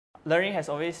Learning has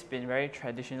always been very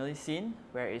traditionally seen,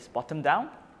 where it's bottom down,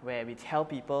 where we tell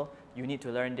people, you need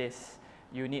to learn this,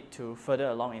 you need to further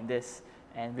along in this,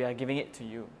 and we are giving it to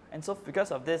you. And so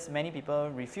because of this, many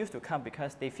people refuse to come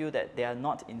because they feel that they are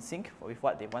not in sync with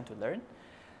what they want to learn.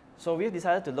 So we've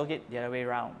decided to look at it the other way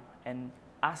around and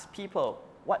ask people,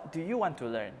 what do you want to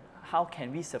learn? How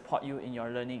can we support you in your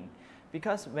learning?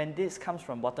 Because when this comes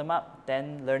from bottom up,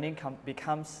 then learning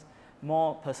becomes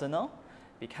more personal,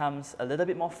 becomes a little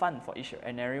bit more fun for each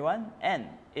and everyone, and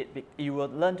you will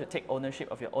learn to take ownership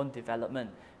of your own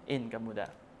development in Gamuda.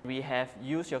 We have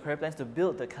used your career plans to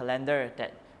build the calendar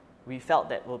that we felt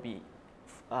that will be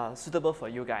suitable for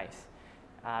you guys.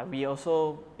 We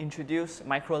also introduce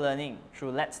micro-learning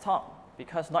through Let's Talk,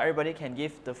 because not everybody can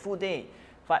give the full day,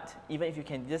 but even if you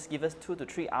can just give us 2 to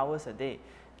 3 hours a day,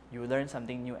 you learn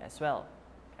something new as well.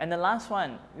 And the last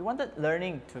one, we wanted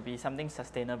learning to be something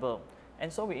sustainable,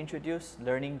 and so we introduced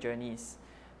learning journeys,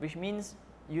 which means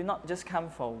you not just come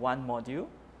for one module,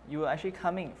 you are actually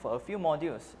coming for a few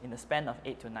modules in the span of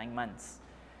 8 to 9 months.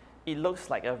 It looks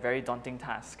like a very daunting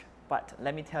task, but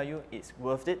let me tell you, it's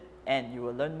worth it, and you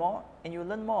will learn more, and you will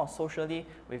learn more socially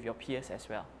with your peers as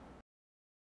well.